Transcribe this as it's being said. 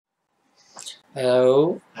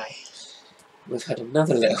Hello. Hi. We've had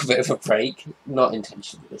another little bit of a break. Not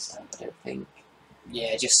intentionally this time, I don't think.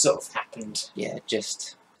 Yeah, it just sort of happened. Yeah,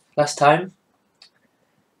 just... Last time,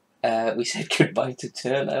 we said goodbye to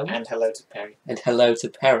Turlo. And hello to Perry. And hello to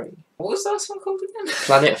Perry. What was the last one called again?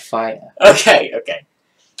 Planet Fire. Okay. It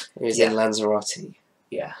was in Lanzarote.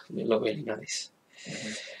 Yeah. It looked really nice.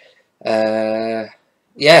 Mm-hmm.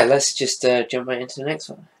 Yeah, let's just jump right into the next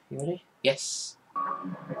one. You ready? Yes.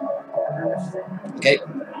 Okay.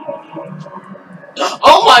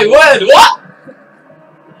 Oh my word, what?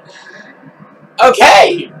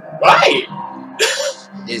 Okay! Right!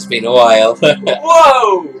 It's been a while.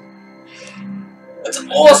 Whoa! That's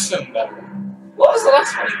awesome, though. What was the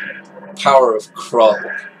last one you did? Power of Kroll.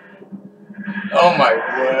 Oh my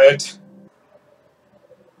word.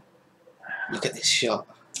 Look at this shot.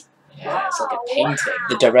 Yeah, it's like a painting.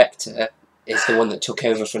 The director is the one that took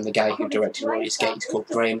over from the guy who directed Warriors Gate. He's called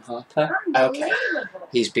Graham Harper. Okay.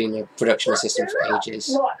 He's been a production assistant for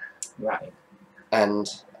ages. Right. And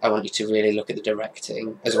I want you to really look at the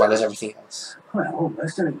directing as well as everything else. Well,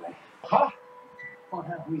 almost anyway. Huh? What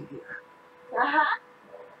have we here?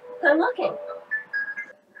 I'm looking.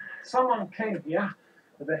 Someone came here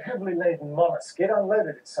with a heavily laden mollusk,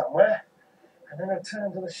 unloaded it somewhere, and then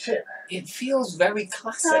returned to the ship. It feels very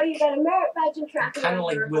classic. So you got a merit badge and tracking. Kind of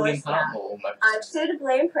like William Hartnell almost. I'm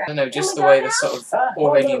suitably impressed. I don't know, just the way they're sort of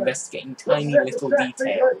already investigating tiny little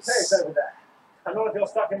details. Over there. I know if you're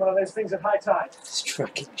stuck in one of those things at high tide. This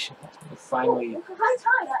tracking shot. Finally High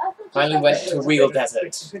tide. I thought Finally went to a real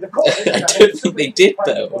desert. I don't think they did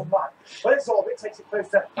though. Well, it's all, it takes it close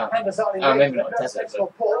to Androzani. Oh, maybe not desert,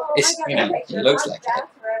 but... It's, you know, it looks like it.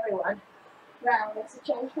 For everyone. Well, it's a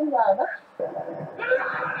change from lava.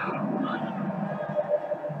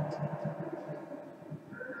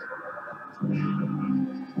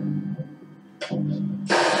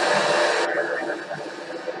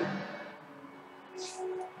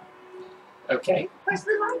 Okay. Where's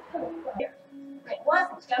the light coming from? It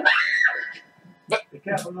wasn't going. Be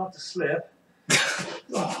careful not to slip.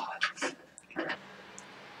 Well,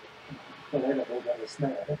 they don't all got a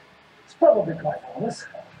smell. It's probably quite harmless.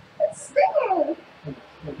 It's stinging.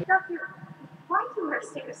 Doctor, why do you wear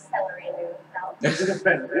stick of celery in your belt? Is it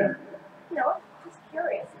offended you? No, I'm just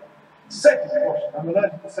curious. Safety precaution. I'm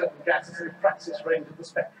allergic to certain gases in the praxis range of the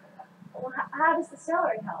spectrum. Well, how does the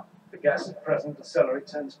celery help? The gas is present, the celery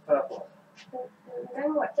turns purple.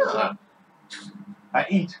 Then what do you do? I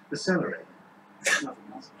eat the celery.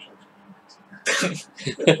 Nothing else.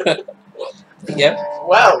 Yep.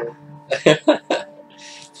 Well,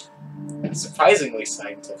 surprisingly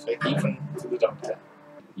scientific, even to the doctor.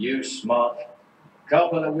 You smart.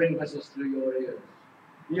 Couple of wind vessels through your ears.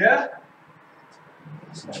 Yeah?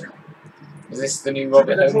 Is this the new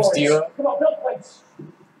Robert Holmes duo? Come on, don't wait.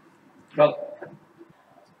 Well,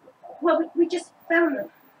 Well, we just found them.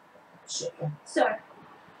 Sir.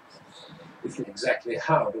 exactly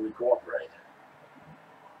how do we cooperate?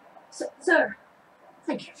 Sir.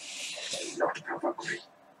 Thank you. Not probably.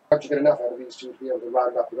 Don't you get enough out of these two to be able to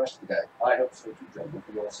round up the rest of the gang? I hope so too, gentlemen,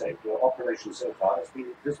 for your sake. Your operation so far has been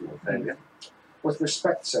a dismal failure. With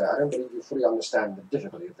respect, sir, I don't believe you fully understand the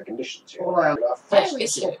difficulty of the conditions here. All I am are Where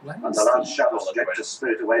is it? and the large shadows object to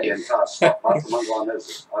spirit away the entire stock right from under our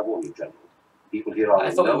noses. I warn you, General. People here are I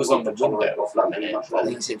thought it was on the window. much I longer.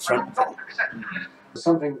 think it's in front of it. There's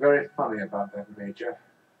something very funny about that, Major.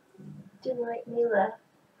 Didn't like me left.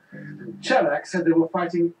 Chelak said they were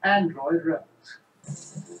fighting android rebels.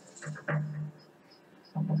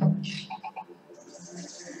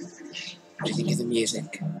 What do you think of the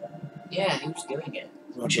music? Yeah, who's doing it?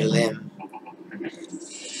 Roger Lim.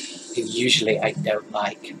 Who usually I don't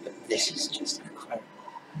like, but this is just incredible.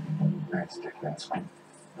 Let's take that one.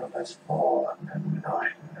 Let's fall and die.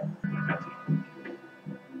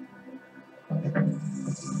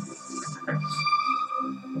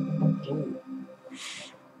 Ooh.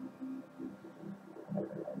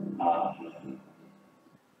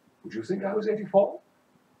 Would you think I was 84?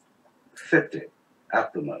 50,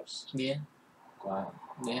 at the most. Yeah. Wow.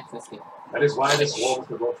 Yeah, 50. That is why this war was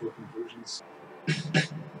brought to a conclusion.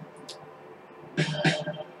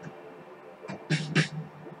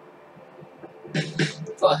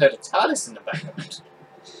 I thought I heard a TARDIS in the background.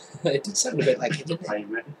 It did sound a bit like it, didn't Are it?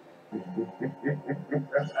 you ready?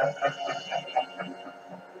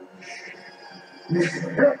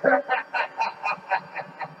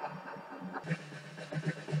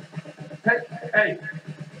 Hey!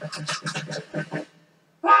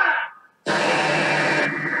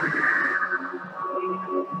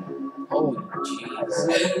 Oh, jeez.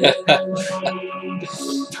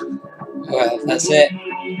 Well, that's it.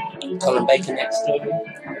 Colin Baker next door.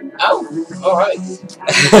 Oh, alright.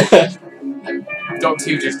 Doctor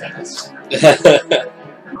Who just does.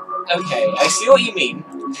 Okay, I see what you mean.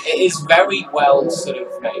 It is very well sort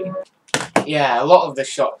of made. Yeah, a lot of the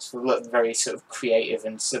shots look very sort of creative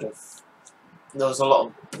and sort of... There was a lot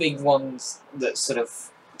of big ones that sort of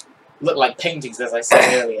looked like paintings, as I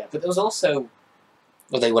said earlier. But there was also...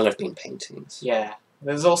 Well, they will have been paintings. Yeah.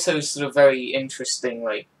 There's also sort of very interesting,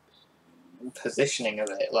 like, positioning of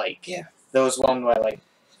it. Like, yeah. There was one where, like,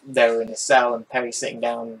 they were in a cell and Perry's sitting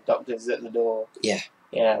down, Doctor's at the door. Yeah.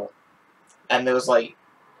 You know. And there was, like,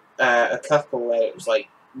 a couple where it was, like,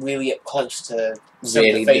 really up close to some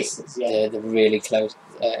of the faces. The really close,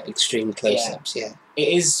 extreme close-ups, yeah. It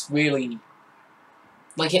is really...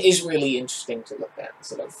 Like, it is really interesting to look at,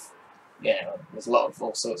 sort of. You know, there's a lot of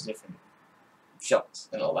all sorts of different shots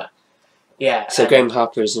and all that. Yeah. So Graham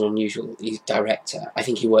Harper is an unusual director. I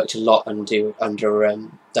think he worked a lot under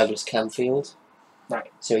Douglas Camfield.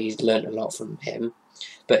 Right. So he's learned a lot from him.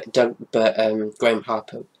 But Graham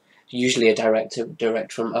Harper, usually a director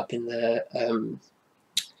from up in the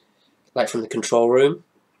like from the control room.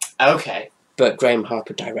 Okay. But Graham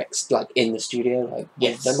Harper directs like in the studio, like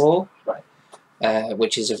with them all. Right.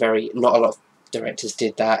 Which is not a lot of directors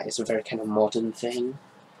did that. It's a very kind of modern thing.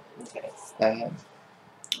 Okay. I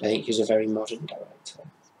think he's a very modern director.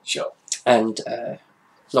 Sure. And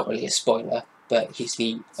not really a spoiler, but he's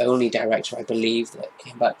the only director, I believe, that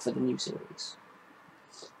came back for the new series.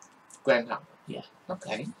 Graham Harper. Yeah.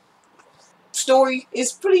 Okay. Story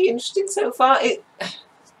is pretty interesting so far.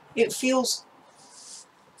 It feels...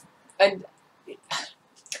 And...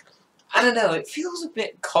 I don't know, it feels a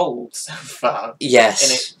bit cold so far. Yes.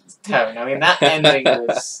 In its tone. I mean, that ending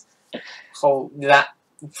was...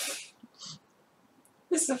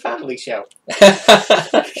 This is a family show. It's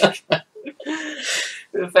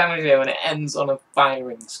a family show and it ends on a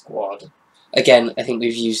firing squad. Again, I think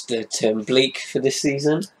we've used the term bleak for this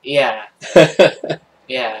season. Yeah.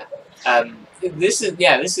 Yeah. This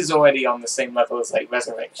is already on the same level as like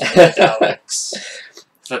Resurrection of the Daleks.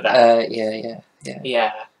 For that. Yeah.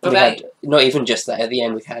 Yeah. But We had, not even just that, at the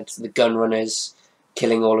end we had the gun runners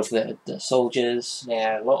killing all of the soldiers.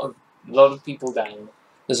 Yeah, a lot of people down.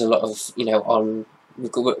 There's a lot of,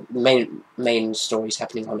 we've got main stories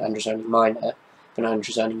happening on Androzani Minor, but on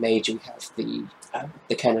Androzani Major we have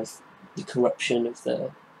the kind of the corruption of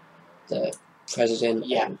the president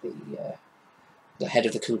and the head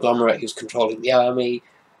of the conglomerate who's controlling the army.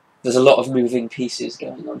 There's a lot of moving pieces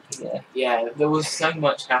going on here. Yeah, there was so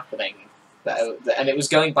much happening, and it was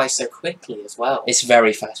going by so quickly as well. It's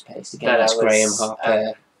very fast paced. Again, that's Graham Harper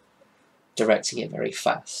Um, directing it very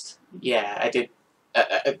fast. Yeah, I did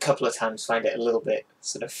a couple of times find it a little bit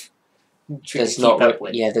sort of tricky There's to keep up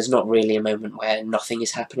with. there's not really a moment where nothing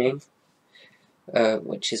is happening,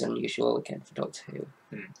 which is unusual again for Doctor Who.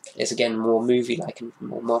 It's again more movie-like and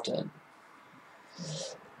more modern.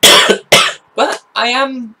 But I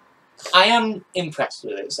am impressed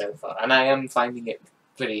with it so far, and I am finding it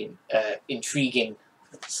pretty intriguing.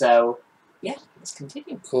 So yeah, let's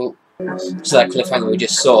continue. Cool. So that cliffhanger we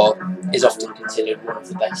just saw is often considered one of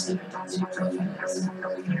the best of Doctor Who cliffhangers.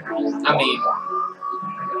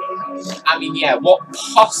 I mean, yeah. What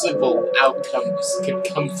possible outcomes could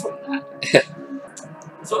come from that?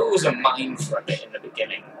 I thought it was a mine for a bit in the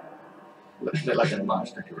beginning. Looked a bit like a mine.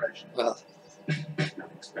 Well,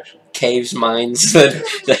 caves, mines, they're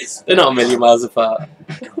not a million miles apart.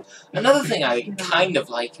 Another thing I kind of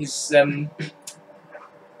like is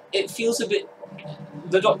it feels a bit.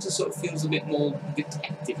 The Doctor sort of feels a bit more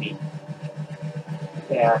detective-y.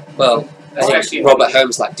 Yeah. Well, Especially Robert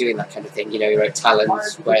Holmes liked doing that kind of thing. He wrote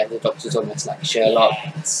Talons, where the Doctor's almost like Sherlock.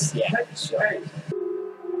 Yes, yeah, sure.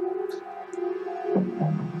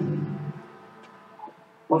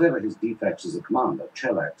 Whatever his defects as a commander,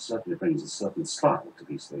 Chelak certainly brings a certain style to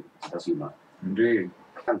these things, does he not? Indeed.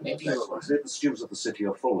 And Maybe the stewards of the city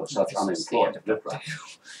are full of such unemployed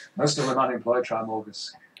riffraff. Most of them unemployed,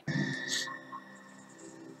 Trimorgus.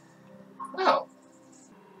 Oh,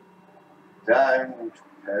 Diamond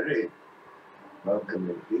Harry,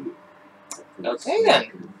 welcome indeed. Okay then.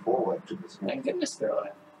 Looking forward to this thank goodness they're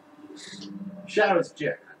alive. Sheriff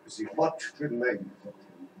Jack, see what remains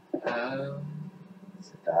of him.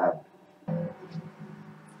 Sit down.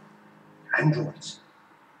 Androids.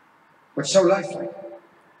 But so lifelike.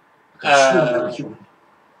 Human.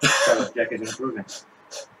 Sheriff Jack is improving.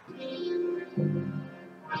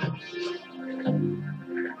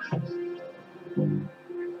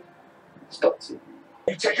 Stop it.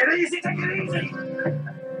 Take it easy, take it easy!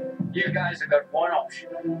 You guys have got one option.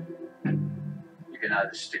 You can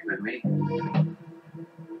either stick with me, or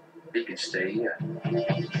you can stay here.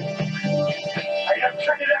 I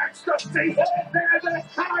Cut it out, Dusty! There, the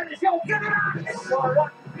card is your gun! You're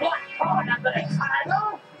on black card under the card!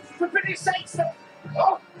 Oh, for pity's sake, sir!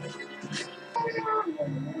 Oh!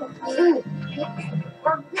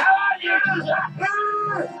 Come on, you! Come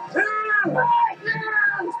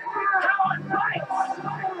on, fight!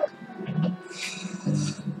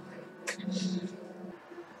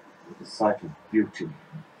 The sight of beauty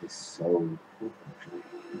is so good.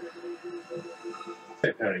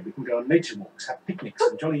 Hey, Perry, we can go on nature walks, have picnics,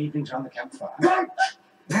 and jolly evenings around the campfire.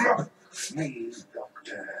 Please,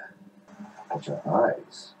 Doctor. But your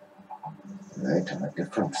eyes, they tell a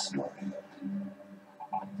different story.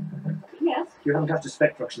 Yes. You haven't touched a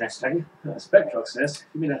Spectrox nest, have you? A Spectrox nest?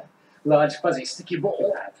 You mean a large, fuzzy, sticky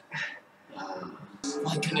ball?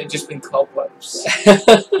 Why couldn't it just been cobwebs?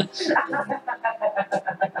 What's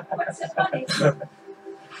so funny?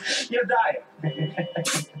 You're dying.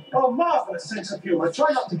 Oh, marvellous sense of humour.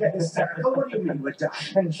 Try not to get hysterical. What do you mean we're dying?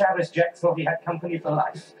 And Chavis Jack thought he had company for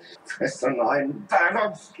life. Crystalline bag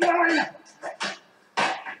of slime!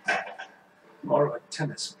 More of a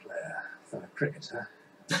tennis player than a cricketer.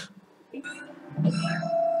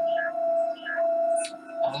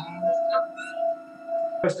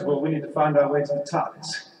 First of all, we need to find our way to the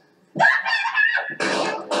TARDIS.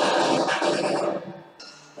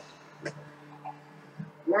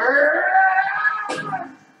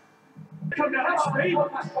 Come down, speed!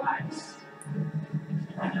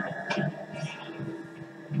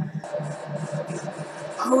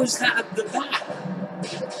 Oh, is that at the back?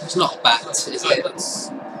 It's not bat, is It it?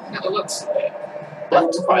 looks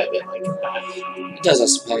quite a bit like a bat. It does, I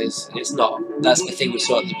suppose. It's not. That's the thing we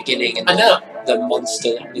saw at the beginning, and I know, the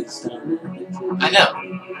monster that lives there. I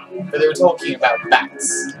know. But they were talking about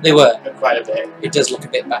bats They were. quite a bit. It does look a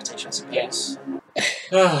bit batish, I suppose.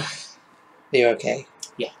 Yes. You're okay.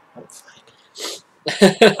 Yeah, I'm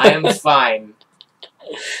fine. I am fine.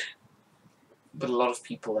 But a lot of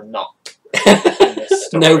people are not. In this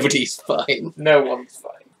story. Nobody's fine. No one's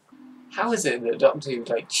fine. How is it that Doctor Who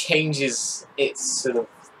changes its sort of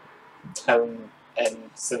tone and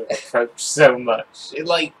sort of approach so much?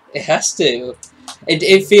 It has to.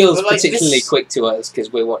 It feels But, particularly this- quick to us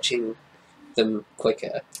because we're watching them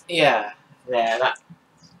quicker. Yeah, that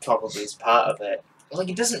probably is part of it.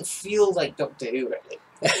 It doesn't feel like Doctor Who really.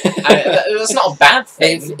 That's not a bad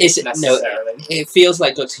thing. Necessarily. It feels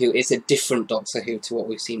like Doctor Who is a different Doctor Who to what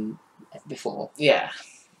we've seen before. Yeah.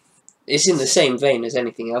 It's in the same vein as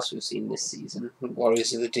anything else we've seen this season.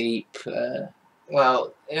 Warriors of the Deep,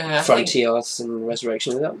 Well, yeah, I think- Frontiers and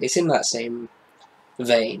Resurrection. It's in that same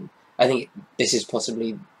vein. I think this is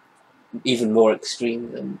possibly even more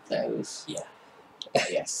extreme than those.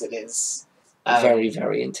 yes, it is. Very,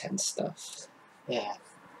 very intense stuff. Yeah.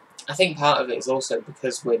 I think part of it is also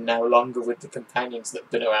because we're no longer with the companions that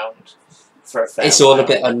have been around for a fair It's all while. a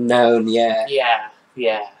bit unknown, yeah.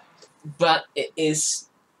 Yeah. But it is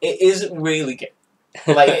really good.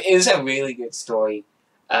 It is a really good story.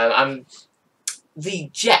 The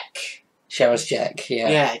Jack. Showers Jack, yeah.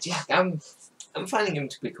 Yeah, Jack. I'm finding him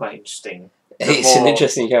to be quite interesting. It's an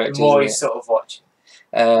interesting The character, more you isn't sort of watch.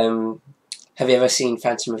 it? Have you ever seen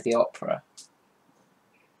Phantom of the Opera?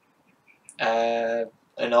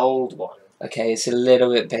 An old one. Okay, it's a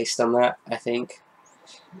little bit based on that, I think.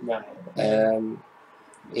 Right.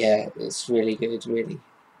 Yeah, it's really good, really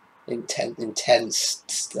intense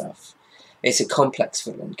stuff. It's a complex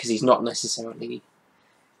villain, because he's not necessarily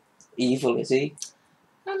evil, is he?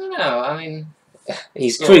 I don't know. I mean,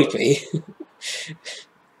 He's sort of. creepy.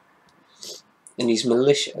 And he's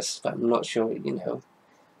malicious, but I'm not sure,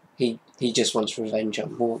 he just wants revenge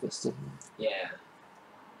on Morgus, doesn't he? Yeah.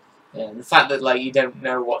 Yeah. The fact that you don't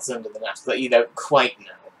know what's under the mask, that you don't quite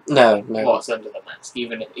know No. what's under the mask,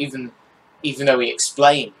 even though he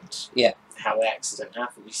explained Yeah. how the accident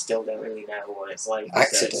happened, you still don't really know what it's like.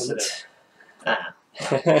 Accident.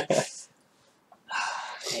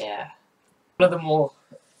 Yeah. One of the more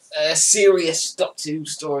serious Doctor Who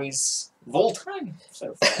stories of all time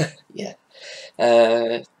so far. Yeah.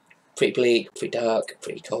 Pretty bleak, pretty dark,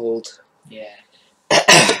 pretty cold. Yeah.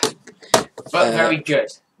 But very good.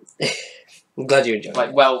 I'm glad you enjoyed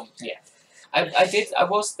it. Well, yeah. I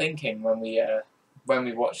was thinking when we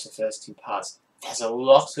watched the first two parts, there's a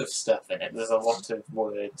lot of stuff in it. There's a lot of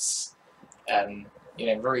words,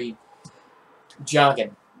 very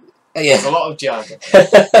jargon. There's a Yeah. lot of jargon,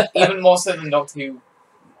 even more so than Doctor Who.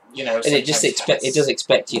 And it just sometimes has. does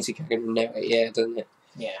expect you to kind of know it, yeah, doesn't it?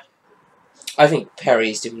 Yeah. I think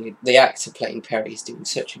the actor playing Perry is doing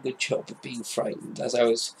such a good job of being frightened as I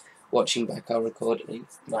was watching back our recording.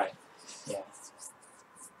 Right.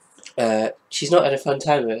 Yeah. She's not had a fun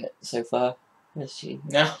time of it so far. Was she?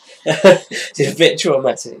 No. It's a bit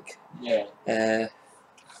traumatic. Yeah.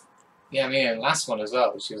 Yeah, I mean, last one as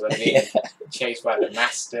well. She was like being chased by the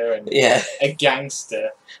master and a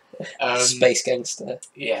gangster. Space gangster.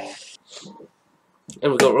 Yeah.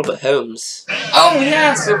 And we've got Robert Holmes. Oh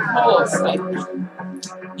yes, of course.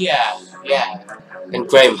 Yeah. And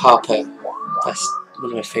Graham Harper. That's one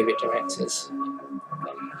of my favourite directors.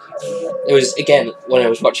 It was, again, when I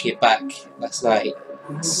was watching it back last night,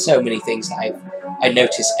 so many things that I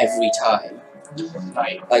notice every time.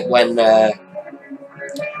 Right. Like when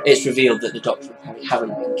it's revealed that the Doctor and Perry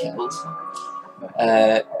haven't been killed.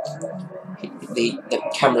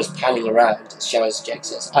 The camera's panning around as Jack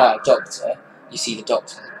says, "Ah, Doctor." You see the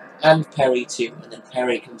Doctor and Perry too, and then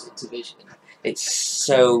Perry comes into vision. It's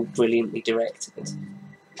so brilliantly directed.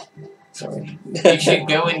 Sorry. You should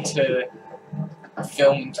go into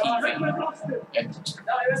film and TV and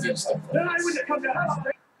do stuff like this.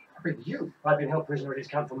 With you? I've been held prisoner at his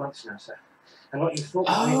camp for months now, sir. And what you thought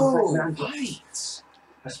Oh, right. right.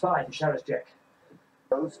 A spy for Sheriff Jack.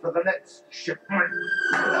 Goes for the next shipment.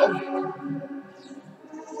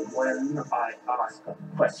 When I ask a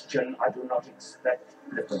question, I do not expect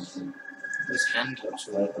flippancy. Those hand looks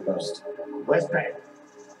really close. Where's Perry?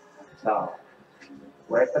 Now,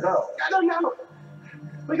 where's the girl? I don't know.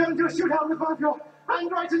 We got into a shootout with one of your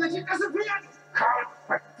androids and then she disappeared. Can't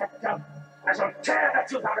protect them. I shall tear the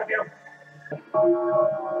truth out of you.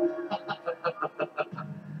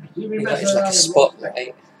 It's like a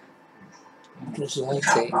spotlight. There's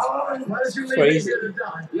lighting. Crazy.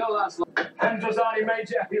 Your last Androzani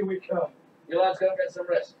Major, here we come. You lads go get some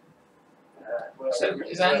rest. So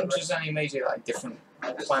is Androzani Major like different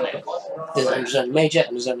planet? There's Androzani Major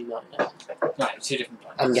and Androzani Minor. Right, two different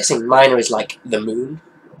planets. I'm guessing Minor is like the moon.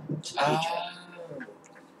 Oh.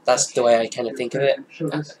 That's the way I kind of think of it.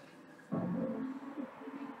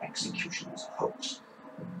 Executioner's hoax.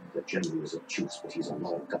 The general is obtuse, but he's a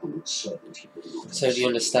loyal government servant. He will not. So do you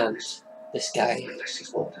understand? This guy, Unless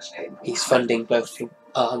his orders came from he's funding both the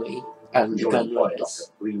army and the gun runners.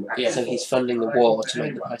 Yeah. So he's funding the war to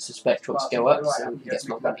make the price of spectrals go up, so he gets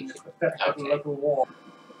more money. Okay.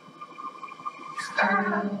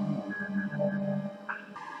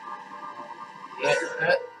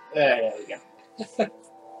 Yeah, there we go.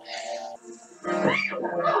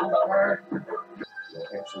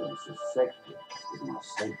 Your Excellency's safety is my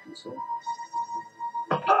safety, sir.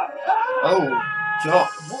 Oh, God.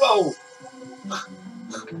 Whoa!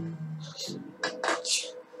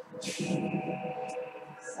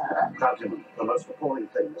 Clergyman, the most appalling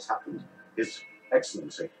thing has happened. His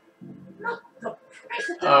Excellency.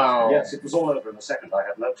 Oh. Yes, it was all over in a second. I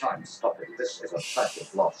had no time to stop it. This is a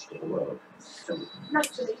tragic loss to the world.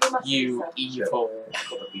 Naturally, you must You be evil. It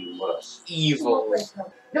could have been worse. Evil.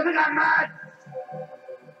 You think I'm mad?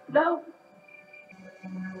 No.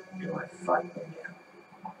 Do I fight them?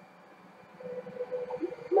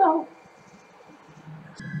 No.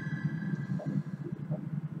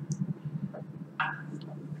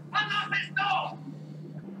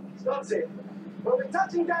 That's it. We'll be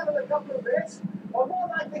touching down in a couple of minutes, or more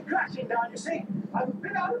likely crashing down, you see. I've a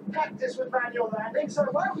bit out of practice with manual landing, so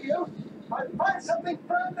if I were you, I'd find something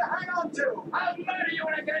firm to hang on to. I'll murder you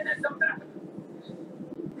when I get in there, Doctor.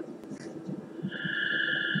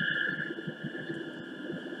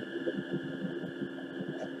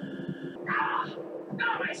 No,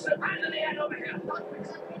 I should hand in the end over here. Not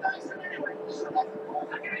exactly nice anyway. So that's of course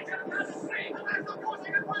I can enter the path free. And that's of course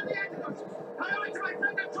I can find the antidote. I owe it to my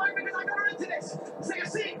friend of Troy because I got her into this. So you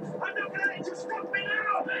see, I'm not gonna let you stop me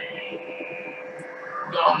now.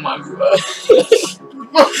 Oh my God.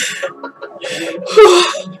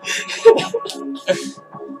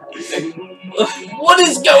 What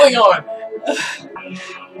is going on?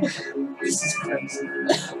 This is crazy.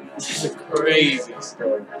 This is a crazy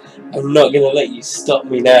story. I'm not gonna let you stop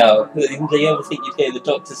me now. Do you ever think you'd hear the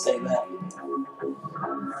Doctor say that?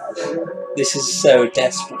 This is so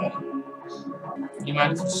desperate. You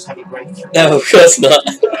might as well just have a break. No, of course not.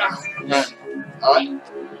 No. Alright.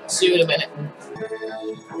 See you in a minute.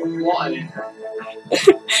 What?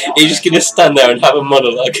 You're just gonna stand there and have a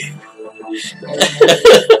monologue.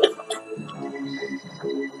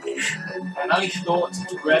 And I thought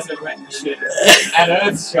Resurrection and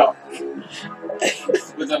Earthshock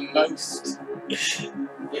were the most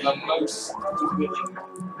thrilling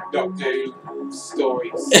Doctor Who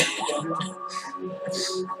stories.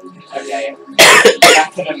 Okay,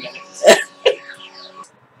 back in a minute.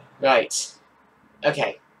 Right.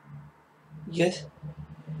 Okay. Yes.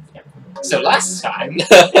 So last time,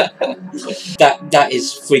 that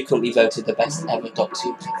is frequently voted the best ever Doctor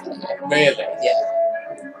Who cliffhanger. really, Yeah.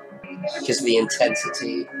 Because of the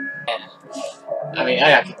intensity. yeah. I mean,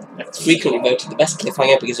 I It's frequently voted the best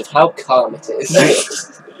cliffhanger because of how calm it is.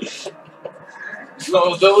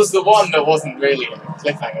 No, there was the one that wasn't really a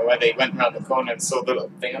cliffhanger where they went around the corner and saw the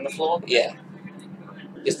little thing on the floor. Yeah.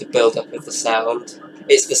 Just the build-up of the sound.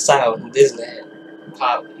 It's the sound, isn't it?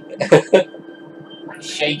 Partly.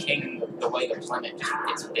 Shaking the way the planet just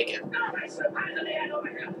gets bigger.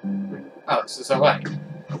 Oh, so it's alright.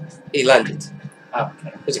 He landed. Oh, okay.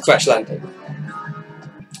 It was a crash landing.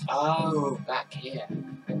 Oh, back here.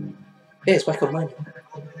 Yeah, it's back online.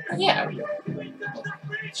 Yeah.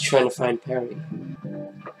 He's trying to find Perry.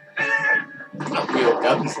 Not real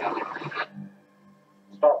guns now.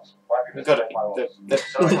 We got it.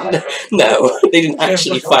 No, they didn't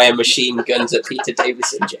actually fire machine guns at Peter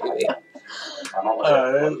Davison, Jamie.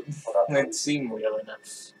 It seemed real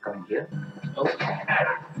enough. Come here. Oh.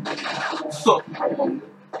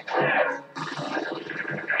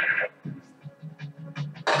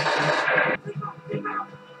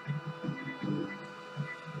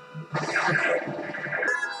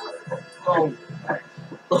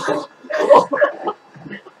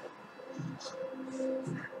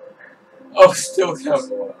 Oh, still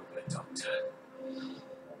coming.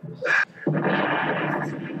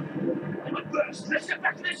 Let's get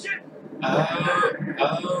back to this ship.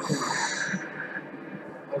 Oh.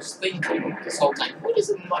 I was thinking this whole time, what is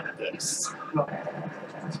a mudburst?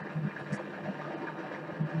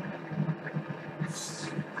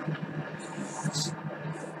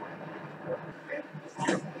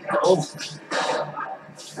 Oh.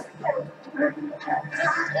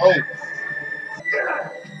 Oh.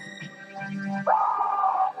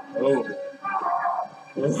 Oh.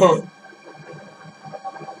 Oh.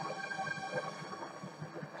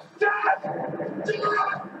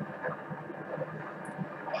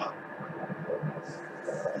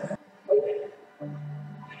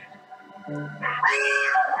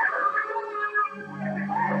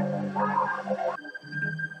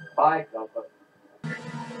 Bye, Clover.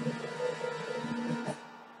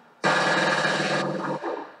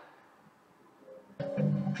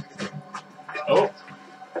 Oh.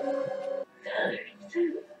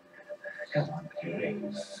 Come on,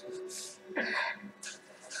 please.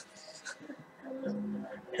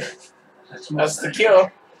 That's the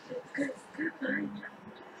cure.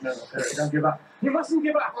 No, Perry, don't give up. You mustn't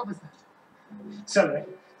give up. What was that? Celery.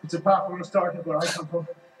 It's a powerful restorative where I come from.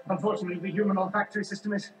 Unfortunately, the human olfactory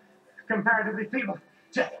system is comparatively feeble.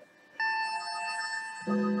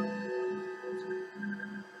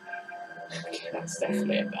 Okay, that's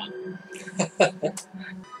definitely a ban.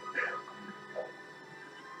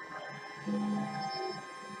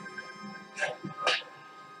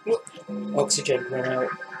 Oxygen ran out.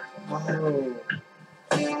 Oh.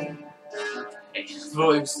 I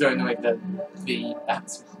thought he was throwing away the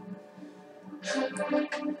bats.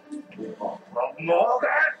 More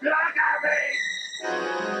look at me!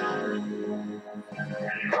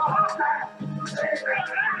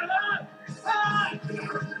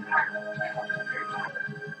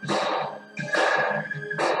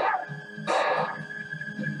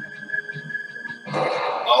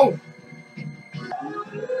 Oh!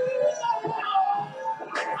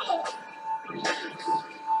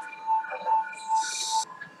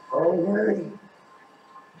 Oh,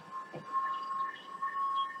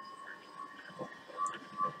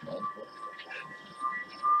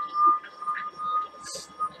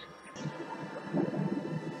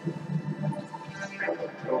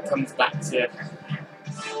 It all comes back to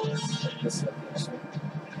this location.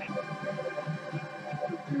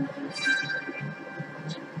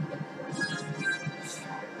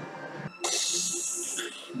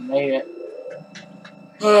 Made it.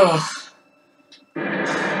 Oh.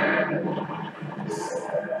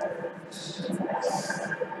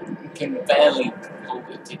 We can barely hold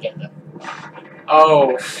it together.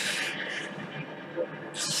 Oh.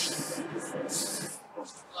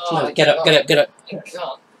 No, get up, get up, get up. I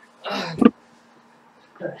can't.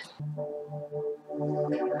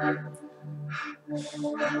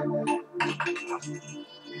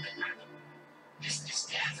 Is this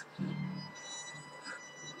death?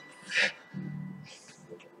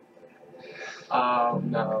 Oh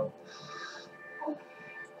no.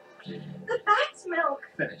 The bat's milk.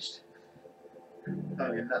 Finished.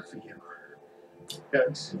 Only enough for you. Good.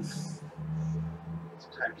 It's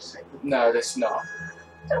time to say goodbye. No, that's not.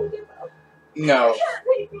 Don't give up. No. Can't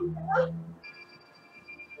leave me now.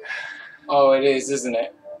 Oh, it is, isn't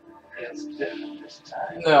it? It's different this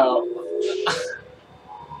time. No.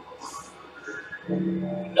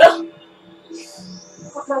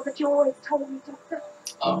 What was it you always told me, Doctor?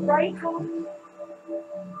 Oh. Right, Helen?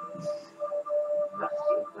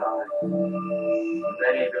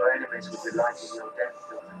 Many of your enemies will delight in your death,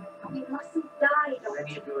 Doctor. We mustn't die,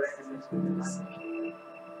 Many Doctor. of your enemies will delight in you.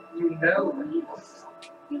 You know that. Believe us.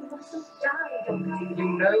 We mustn't die, Doctor. You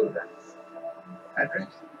know that.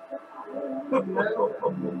 Adric, you know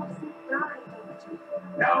that. We mustn't die, Doctor.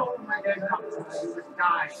 No, my dear Doctor, you must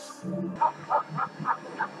die.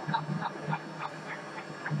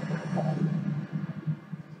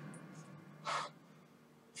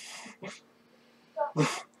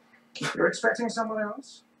 You're expecting someone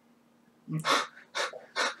else?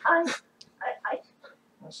 I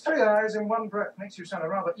That's 3 eyes in one breath makes you sound a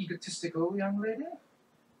rather egotistical young lady.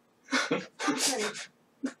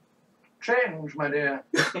 Change, my dear.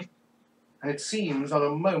 And it seems not a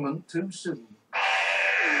moment too soon.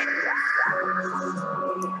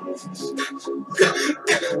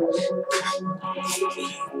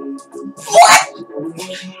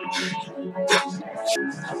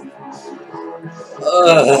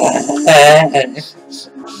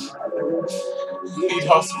 Need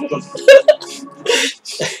hospital.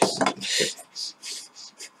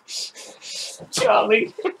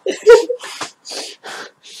 Charlie.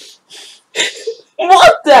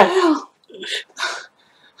 What the hell?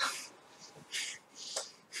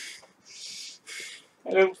 I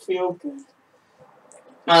don't feel good.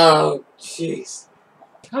 Oh, jeez.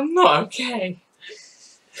 I'm not okay.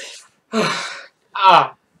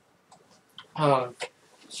 Ah. Oh,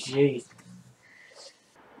 jeez.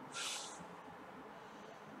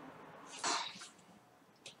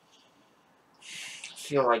 I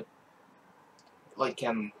feel like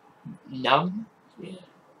numb. Yeah.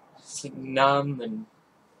 It's like numb and.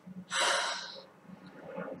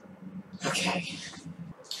 Okay.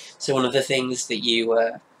 So one of the things that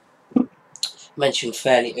you mentioned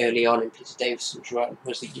fairly early on in Peter Davison's run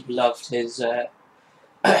was that you loved his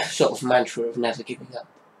sort of mantra of never giving up.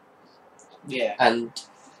 Yeah. And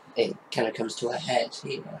it kind of comes to a head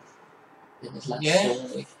here in his last Yeah.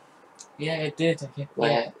 story. Yeah, it did.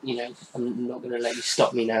 Where, you know, I'm not going to let you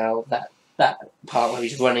stop me now. That part where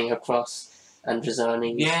he's running across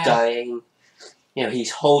Androzani, he's dying. You know,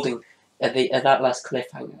 he's holding at that last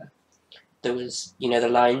cliffhanger. There was, you know, the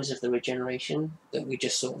lines of the regeneration that we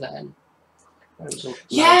just saw then. Where it was all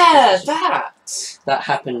that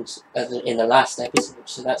happened in the last episode.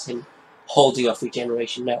 So that's him holding off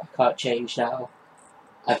regeneration. No, I can't change now.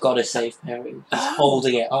 I've got to save Perry. He's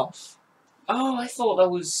holding it off. Oh, I thought that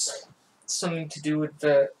was something to do with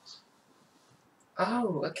the.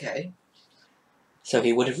 Oh, okay. So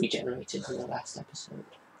he would have regenerated in the last episode.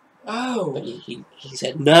 Oh. But he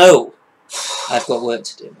said, no! I've got work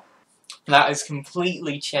to do. That has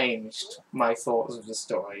completely changed my thoughts of the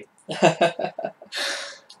story.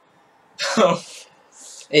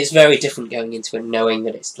 It's very different going into it knowing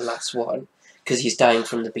that it's the last one. Because he's dying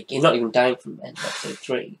from the beginning. Not even dying from end of episode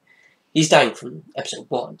 3. He's dying from episode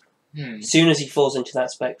 1. As soon as he falls into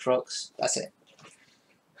that Spectrox, that's it.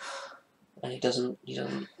 And he doesn't,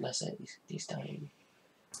 that's it, he's dying.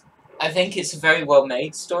 I think it's a very well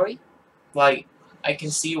made story. Like, I can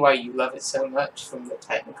see why you love it so much from the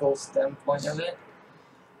technical standpoint of it.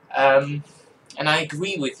 And I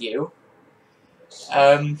agree with you.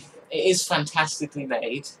 It is fantastically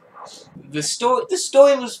made. The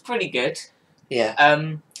story was pretty good. Yeah.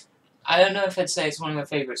 I don't know if I'd say it's one of my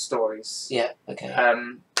favourite stories. Yeah, okay.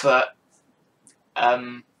 But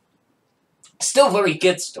still very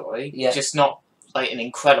good story. Yeah. Just not like an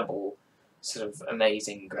incredible, sort of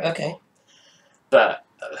amazing, great. Okay. But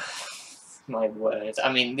my word,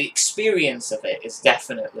 I mean, the experience of it is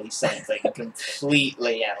definitely something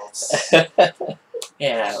completely else. You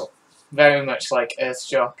know, very much like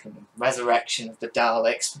Earthshock and Resurrection of the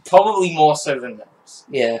Daleks, probably more so than those.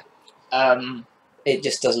 Yeah. It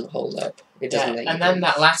just doesn't hold up. It doesn't. Yeah, and then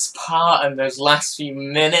that last part and those last few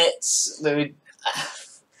minutes, they would.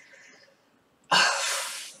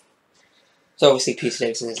 So obviously Peter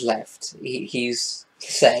Davison has left. He's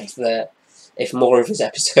said that if more of his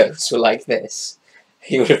episodes were like this,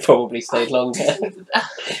 he would have probably stayed longer.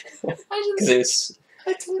 Because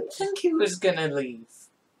I didn't think he was gonna leave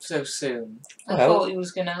so soon. I Well, thought he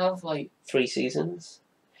was gonna have like 3 seasons.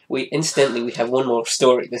 We have one more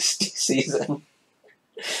story this season.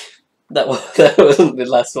 That wasn't the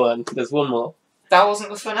last one. There's one more. that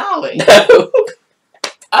wasn't the finale. No.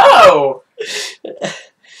 Oh.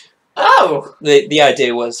 Oh. The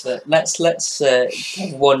idea was that let's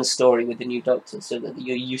have one story with the new Doctor, so that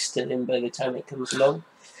you're used to him by the time it comes along.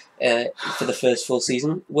 For the first full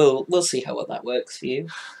season, we'll see how well that works for you.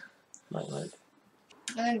 Might work.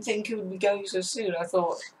 I didn't think it would be going so soon. I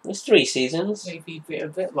thought There's 3 seasons. maybe a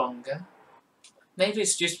bit longer. Maybe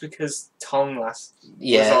it's just because Tom was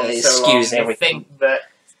Yeah, on it so long. skews everything.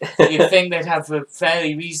 You'd think they'd have a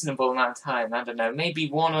fairly reasonable amount of time. I don't know. Maybe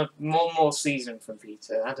one more season from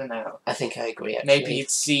Peter. I don't know. I think I agree, actually. Maybe you'd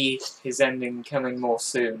see his ending coming more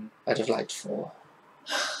soon. I'd have liked 4.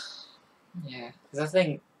 Yeah, because I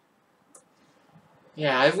think...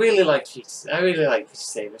 Yeah, I really like Peter. I really like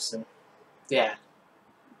Peter Davison. Yeah.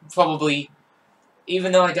 Probably...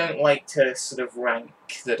 Even though I don't like to sort of rank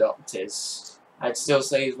the Doctors, I'd still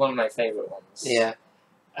say he's one of my favourite ones. Yeah.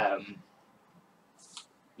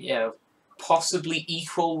 Yeah, possibly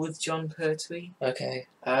equal with John Pertwee. Okay.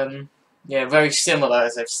 Yeah, very similar,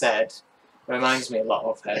 as I've said. Reminds me a lot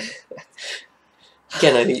of him.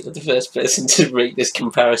 Again, I think you're the first person to make this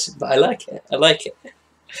comparison, but I like it. I like it.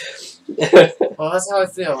 Well, that's how I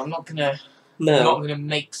feel. I'm not gonna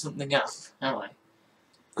make something up, am I?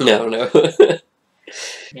 No.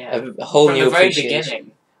 Yeah. I have a whole From new the very appreciation.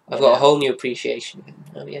 beginning. I've got a whole new appreciation of him.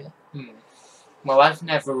 Oh yeah. Well, I've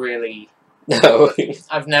never really No.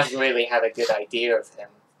 had a good idea of him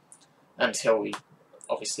until we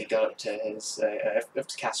obviously got up to his up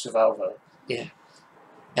to Castrovalvo. Yeah.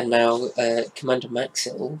 And now Commander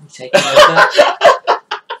Maxwell will be taking over.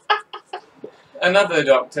 Another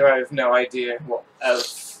Doctor I have no idea what of.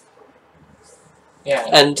 Yeah.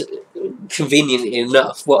 And conveniently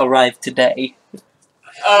enough, what arrived today.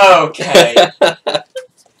 Okay.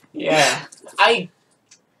 Yeah. I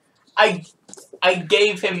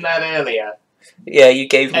gave him that earlier. Yeah, you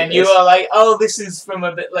gave me And this. you were like, oh, this is from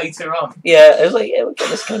a bit later on. Yeah, I was like, yeah, we'll get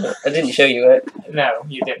this kind of... I didn't show you it. No,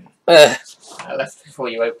 you didn't. Uh, I left before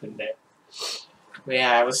you opened it. But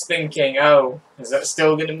yeah, I was thinking, oh, is that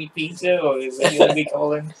still going to be Peter, or is it going to be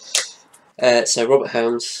Colin? so Robert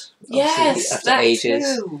Holmes, Yes, after that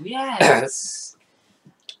too. Yes.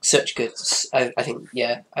 such good. I think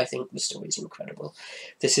the story's incredible.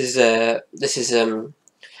 This is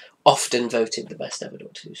often voted the best ever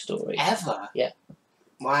Doctor Who story. Ever? Yeah.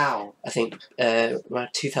 Wow. I think around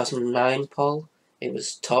 2009, Paul, it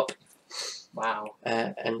was top. Wow.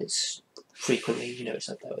 And it's frequently, it's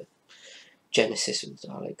up there with Genesis and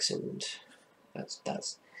Daleks, and that's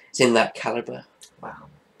it's in that caliber. Wow.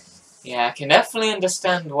 Yeah, I can definitely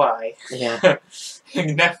understand why. Yeah. I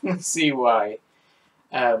can definitely see why.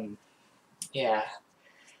 Yeah.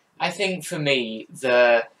 I think for me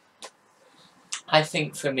the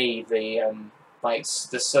like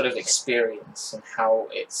the sort of experience and how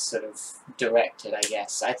it's sort of directed, I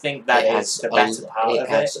guess. I think that is the better part of it. It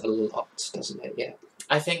adds a lot, doesn't it? Yeah.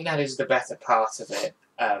 I think that is the better part of it.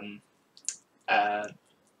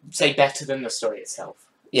 Say better than the story itself.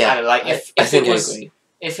 Yeah. Like I think I agree.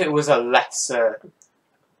 If it was a lesser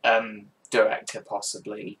director,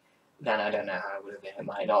 possibly, then I don't know how it would have been. It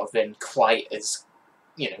might not have been quite as,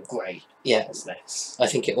 great as this. I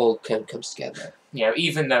think it all kind of comes together.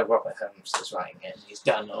 Even though Robert Holmes is writing it, he's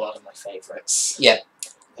done a lot of my favourites. Yeah.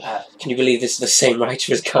 Can you believe this is the same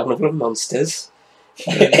writer as Carnival of Monsters?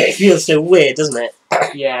 It feels so weird, doesn't it?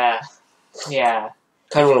 Yeah. Yeah.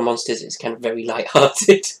 Carnival of Monsters is kind of very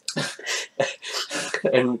light-hearted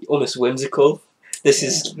and almost whimsical. This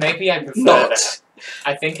is maybe I prefer not. that.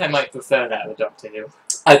 I think I might prefer that with Doctor Who.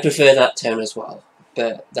 I prefer that tone as well,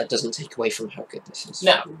 but that doesn't take away from how good this is.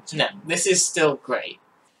 No, this is still great.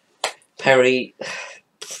 Perry...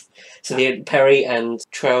 So Perry and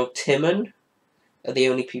Trell Timon are the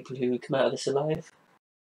only people who come out of this alive.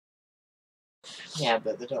 Yeah,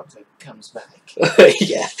 but the Doctor comes back.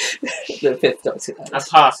 Yeah, the 5th Doctor dies. A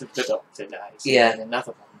part of the Doctor dies. Yeah. And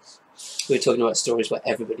another one. We're talking about stories where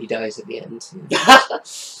everybody dies at the end.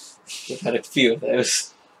 We've had a few of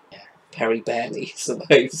those. Yeah. Perry barely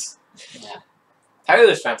survives. Yeah. Perry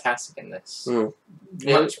was fantastic in this.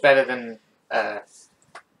 Yeah. Much better than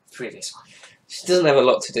previous one. She doesn't have a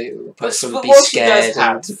lot to do apart from be what scared she does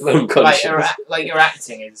and have, unconscious. your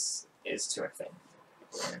acting is terrific.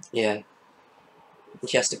 Yeah. And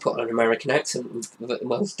she has to put on an American accent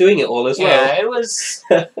whilst doing it all as well. Yeah, it was...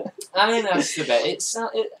 I mean, that's the bit.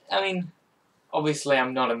 I mean, obviously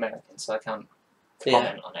I'm not American, so I can't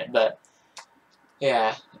comment on it, but...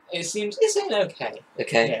 Yeah, it seemed okay.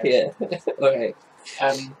 Okay, yeah. Alright.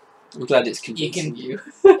 I'm glad it's convincing you.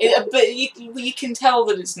 But you can tell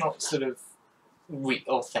that it's not sort of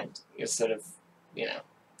authentic. It's sort of,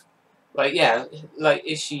 like, yeah, like,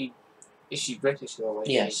 is she British or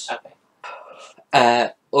Yes.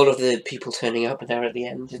 Okay. All of the people turning up there at the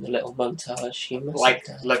end in the little montage. You must Like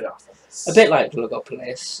have Logopolis. a bit like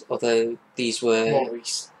Logopolis, although these were more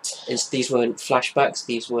recent. These weren't flashbacks.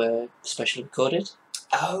 These were specially recorded.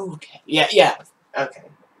 Oh, okay. Yeah. Okay.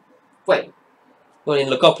 Wait, Well, in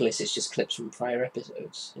Logopolis, it's just clips from prior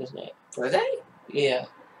episodes, isn't it? were they? Yeah.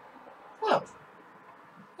 Oh.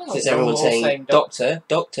 Because they're everyone's all saying, Doctor,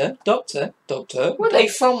 Doctor, Doctor, Doctor. Were they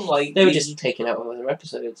from, like... They were just taken out of other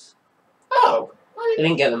episodes. Oh. They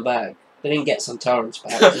didn't get them back. They didn't get Santarans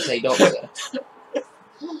back to say Doctor.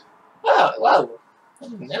 Oh, well, I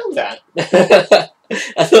didn't know that.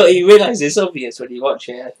 I thought you realised it's obvious when you watch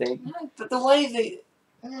it, I think. No, but the way they...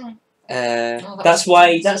 That's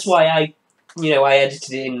why I, I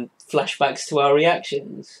edited in flashbacks to our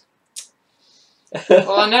reactions.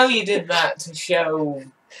 Well, I know you did that to show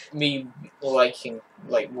me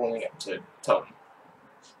warming up to Tom.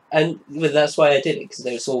 But that's why I did it, because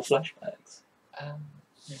they were all flashbacks.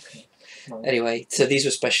 Okay. Well, Anyway, so these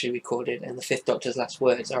were specially recorded, and the Fifth Doctor's last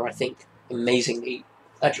words are, I think, amazingly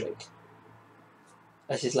Adric.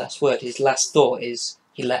 That's his last word. His last thought is,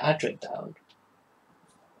 he let Adric down.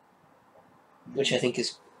 Which I think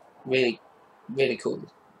is really, really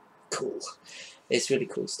cool. Cool. It's really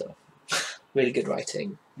cool stuff. Really good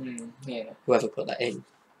writing. yeah. Whoever put that in.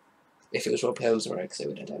 If it was Rob Holmes or Alex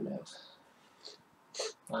Owen, I don't know.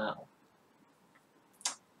 Wow.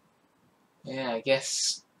 Yeah, I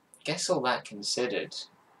guess all that considered,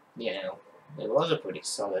 it was a pretty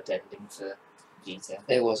solid ending for Vita.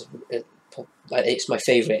 It was. It's my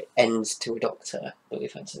favourite end to a Doctor that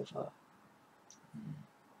we've had so far.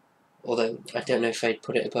 Although, I don't know if I'd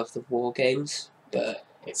put it above the War Games, but...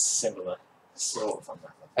 It's similar, sort of, on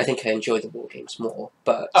that level. I think I enjoy the War Games more,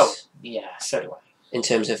 but... Oh, yeah, so do I. In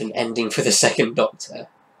terms of an ending for the second Doctor,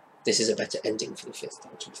 this is a better ending for the Fifth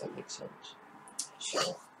Doctor, if that makes sense.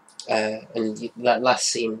 Sure. And that last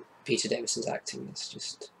scene, Peter Davison's acting is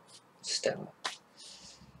just stellar.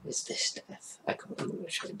 Is this death? I can't remember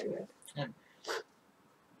which way to do it.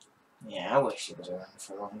 Yeah, I wish he was around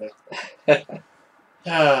for longer.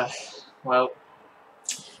 Well...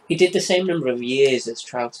 He did the same number of years as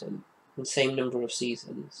Troughton, and same number of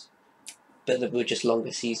seasons, but there were just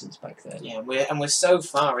longer seasons back then. Yeah, we're so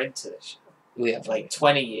far into this show. We have like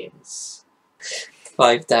 20 years.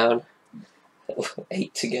 5 down,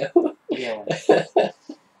 8 to go. Yeah.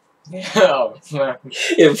 Oh, man.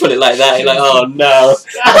 You put it like that, you're like, oh no,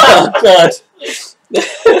 oh god.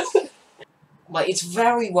 Like, it's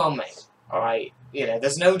very well made, alright?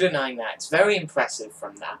 There's no denying that. It's very impressive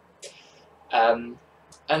from that.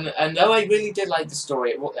 And though I really did like the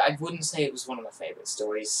story, I wouldn't say it was one of my favourite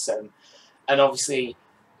stories. And obviously...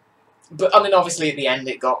 But, I mean, obviously at the end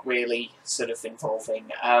it got really sort of involving.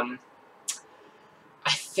 I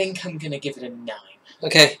think I'm going to give it a 9.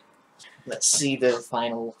 Okay. Let's see the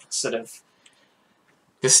final sort of...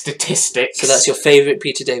 the statistics. So that's your favourite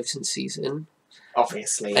Peter Davison season.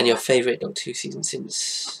 Obviously. And your favourite Doctor Who season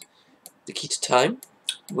since The Key to Time.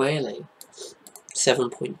 Really?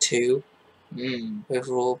 7.2.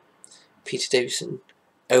 Overall, Peter Davison.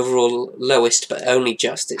 Overall lowest, but only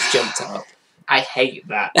just. It's jumped up. I hate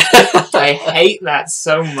that. I hate that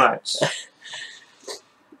so much.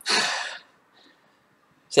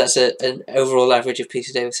 So that's an overall average of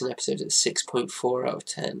Peter Davison episodes at 6.4 out of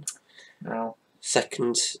 10. No.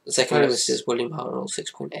 Second lowest is William Hartnell,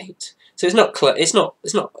 6.8. So it's not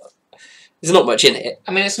there's not much in it.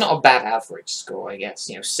 I mean, it's not a bad average score, I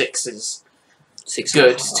guess. 6 is 6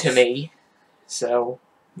 good to me. So,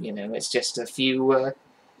 it's just a few and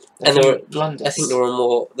there were blunders. I think there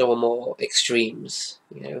were more extremes,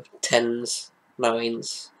 10s,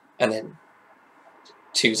 9s, and then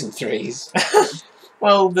 2s and 3s.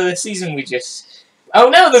 Well, the season we just... Oh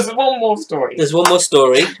no, there's one more story. There's one more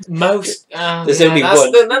story. There's only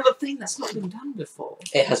one. That's another thing that's not been done before.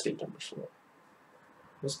 It has been done before.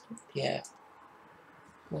 Yeah.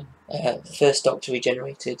 The first Doctor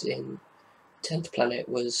regenerated in 10th Planet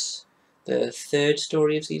was the 3rd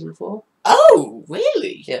story of season 4. Oh,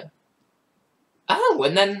 really? Yeah. Oh,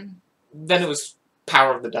 and then it was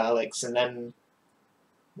Power of the Daleks, and then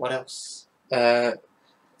what else?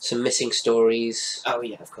 Some missing stories. Oh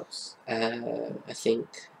yeah, of course. I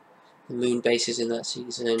think the Moon Base is in that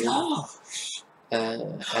season. Gosh.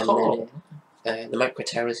 And then the Macra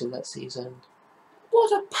Terror's in that season.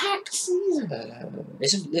 What a packed season!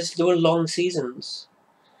 There were long seasons.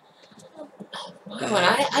 Wow, and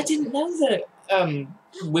I didn't know that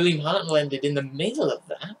William Hartnell ended in the middle of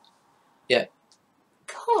that. Yeah.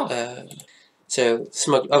 God.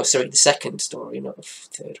 The second story, not the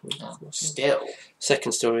third one. Oh, still.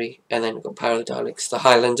 Second story, and then we've got Power of the Daleks, The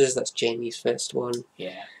Highlanders, that's Jamie's first one.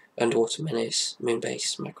 Yeah. Underwater Menace,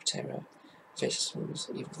 Moonbase, Macra Terror, Faceless Ones,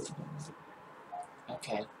 Evil.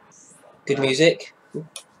 Okay. Good music.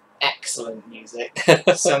 Excellent music.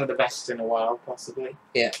 Some of the best in a while, possibly.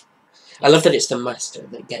 Yeah. I love that it's the Master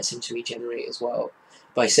that gets him to regenerate as well.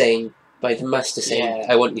 By the Master saying, Yeah.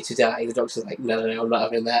 I want you to die, the Doctor's like, no, I'm not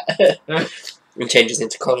having that. And changes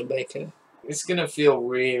into Colin Baker. It's gonna feel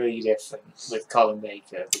really different with Colin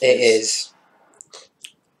Baker. It is.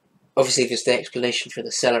 Obviously, there's the explanation for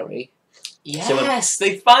the celery. Yes,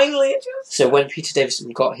 they finally adjusted. So when Peter Davison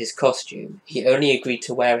got his costume, he only agreed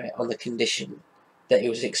to wear it on the condition that it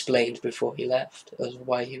was explained before he left as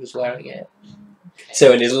why he was wearing it. Okay.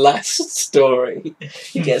 So in his last story,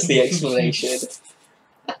 he gets the explanation.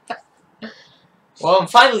 Well,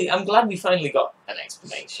 I'm glad we finally got an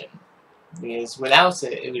explanation. Because without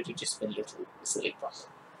it, it would have just been a little silly problem.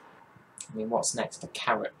 I mean, what's next? A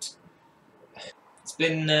carrot. It's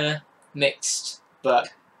been mixed, but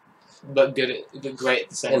good, but great at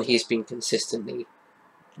the same time. And he's been consistently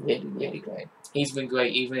really, really great. He's been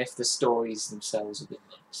great, even if the stories themselves have been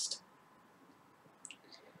mixed.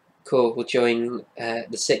 Cool, we'll join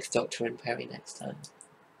the Sixth Doctor and Perry next time.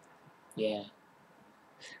 Yeah.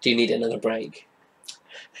 Do you need another break?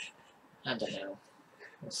 I don't know.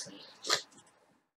 We'll see.